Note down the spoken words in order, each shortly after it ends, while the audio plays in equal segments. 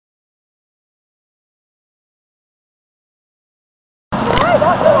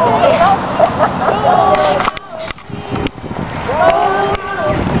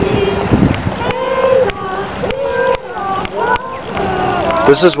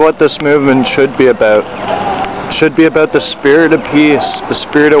This is what this movement should be about. It should be about the spirit of peace, the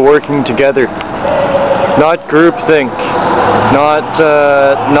spirit of working together. Not groupthink, not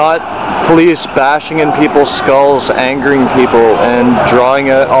police bashing in people's skulls, angering people, and drawing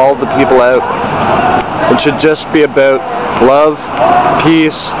all the people out. It should just be about love,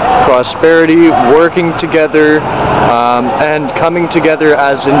 peace, prosperity, working together, and coming together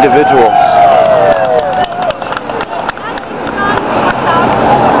as individuals.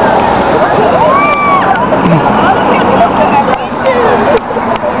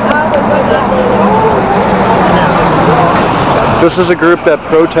 This is a group that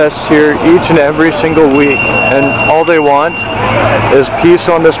protests here each and every single week, and all they want is peace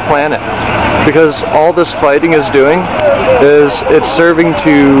on this planet. Because all this fighting is doing is it's serving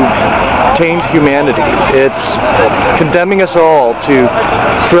to taint humanity. It's condemning us all to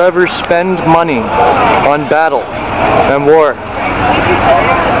forever spend money on battle and war.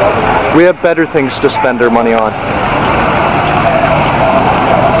 We have better things to spend our money on.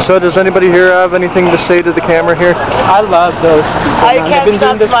 So does anybody here have anything to say to the camera here? I love those people. I've been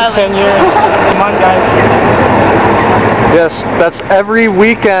doing this for 10 years. Come on, guys. Yes, that's every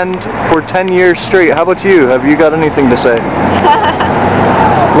weekend for 10 years straight. How about you? Have you got anything to say?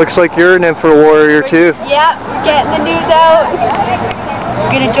 Looks like you're an info warrior too. Yep, we're getting the news out.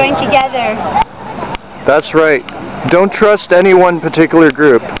 We're going to join together. That's right. Don't trust any one particular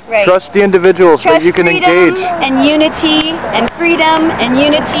group. Right. Trust the individuals that you can engage. And unity and freedom and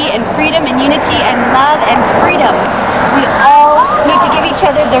unity and freedom and unity and love and freedom. We all need to give each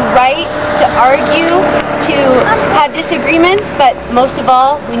other the right to argue, to have disagreements, but most of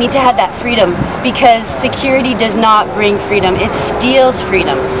all, we need to have that freedom, because security does not bring freedom. It steals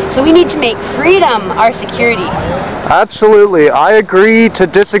freedom. So we need to make freedom our security. Absolutely. I agree to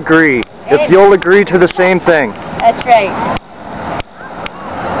disagree, if you'll agree to the same thing. That's right.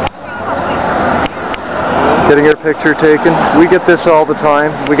 Getting your picture taken. We get this all the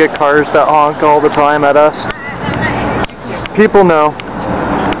time. We get cars that honk all the time at us. People know.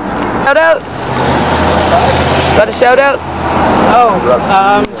 Shout out. Got a shout out? Oh,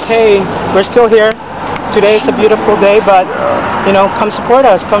 hey, we're still here. Today is a beautiful day, but, you know, come support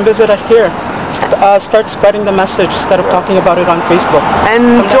us. Come visit us here. Start spreading the message instead of talking about it on Facebook.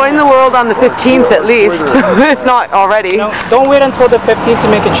 And join the world on the 15th at least, if not already. No, don't wait until the 15th to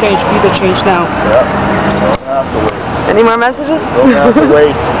make a change. Be the change now. Yeah. Don't have to wait. Any more messages? Don't have to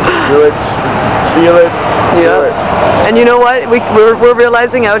wait. Do it. Feel it. Yeah. Do it. And you know what? We're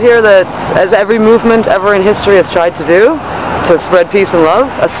realizing out here that, as every movement ever in history has tried to do, to spread peace and love,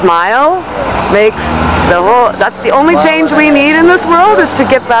 a smile makes the whole... That's the only change we need in this world, is to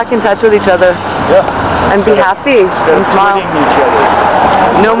get back in touch with each other. Yeah. And be happy and smile. Each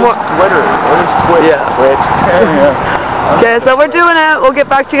other. No more... Twitter. What is Twitter? Yeah. Twitch. Yeah. Okay, so we're doing it. We'll get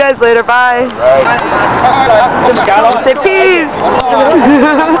back to you guys later. Bye. Right. Say peace.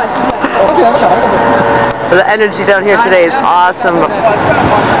 So the energy down here today is awesome.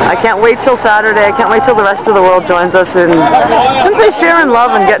 I can't wait till Saturday. I can't wait till the rest of the world joins us in simply sharing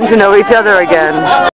love and getting to know each other again.